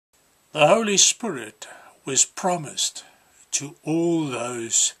The Holy Spirit was promised to all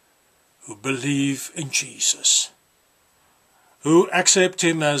those who believe in Jesus, who accept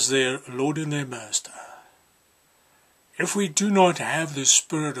Him as their Lord and their Master. If we do not have the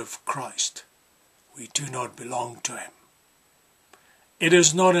Spirit of Christ, we do not belong to Him. It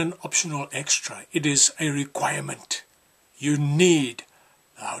is not an optional extra, it is a requirement. You need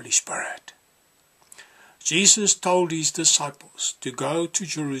the Holy Spirit. Jesus told His disciples to go to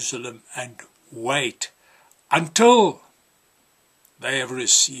Jerusalem and wait until they have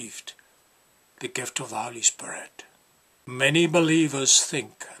received the gift of the Holy Spirit. Many believers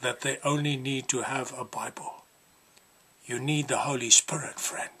think that they only need to have a Bible. You need the Holy Spirit,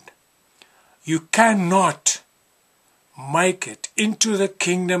 friend. You cannot make it into the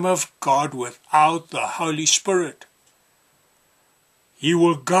kingdom of God without the Holy Spirit. He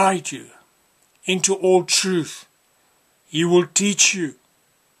will guide you into all truth. He will teach you.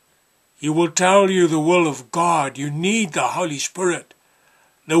 He will tell you the will of God. You need the Holy Spirit.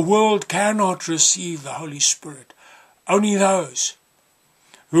 The world cannot receive the Holy Spirit. Only those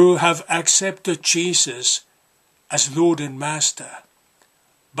who have accepted Jesus as Lord and Master.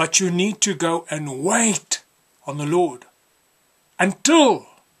 But you need to go and wait on the Lord until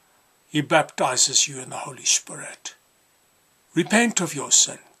He baptizes you in the Holy Spirit. Repent of your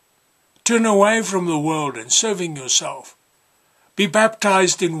sin. Turn away from the world and serving yourself. Be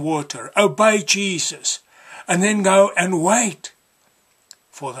baptized in water. Obey Jesus. And then go and wait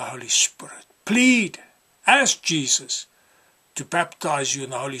for the Holy Spirit. Plead. Ask Jesus to baptize you in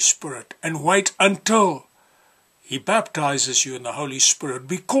the Holy Spirit. And wait until He baptizes you in the Holy Spirit.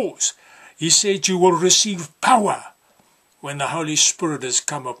 Because He said you will receive power when the Holy Spirit has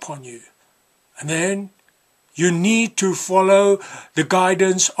come upon you. And then you need to follow the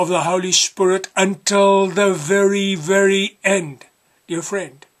guidance of the Holy Spirit until the very, very end. Dear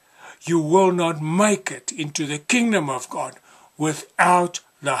friend, you will not make it into the kingdom of God without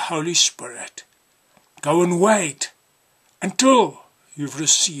the Holy Spirit. Go and wait until you've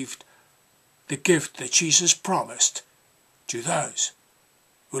received the gift that Jesus promised to those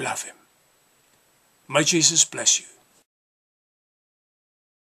who love Him. May Jesus bless you.